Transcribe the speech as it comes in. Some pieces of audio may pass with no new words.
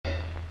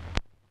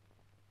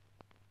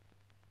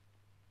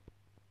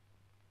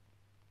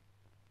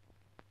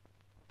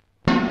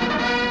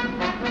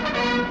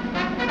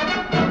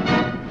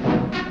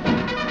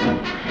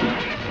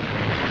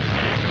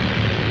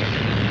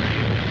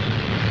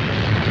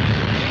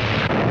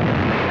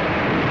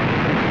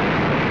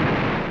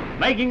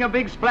Making a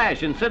big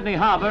splash in Sydney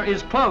Harbour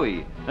is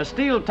Chloe, a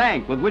steel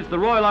tank with which the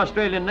Royal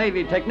Australian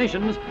Navy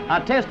technicians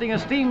are testing a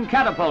steam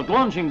catapult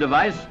launching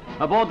device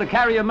aboard the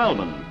carrier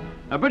Melbourne.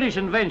 A British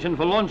invention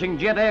for launching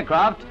jet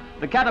aircraft,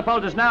 the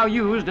catapult is now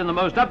used in the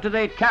most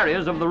up-to-date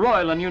carriers of the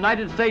Royal and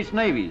United States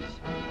Navies.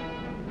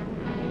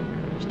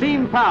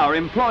 Steam power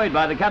employed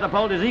by the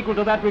catapult is equal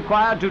to that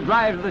required to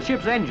drive the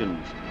ship's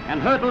engines and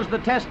hurtles the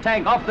test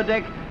tank off the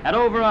deck at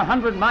over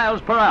 100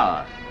 miles per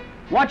hour.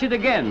 Watch it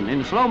again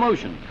in slow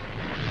motion.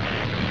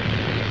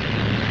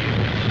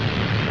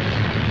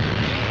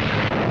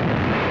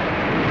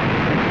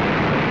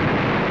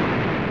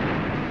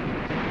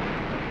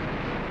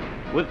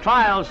 With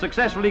trials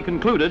successfully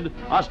concluded,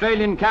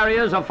 Australian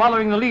carriers are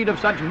following the lead of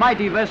such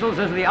mighty vessels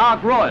as the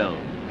Ark Royal,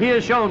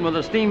 here shown with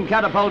a steam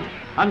catapult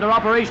under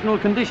operational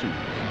conditions.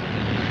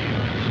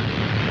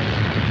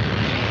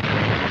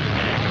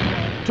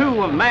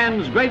 Two of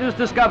man's greatest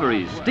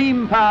discoveries,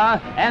 steam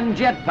power and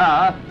jet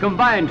power,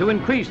 combine to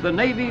increase the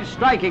Navy's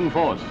striking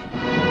force.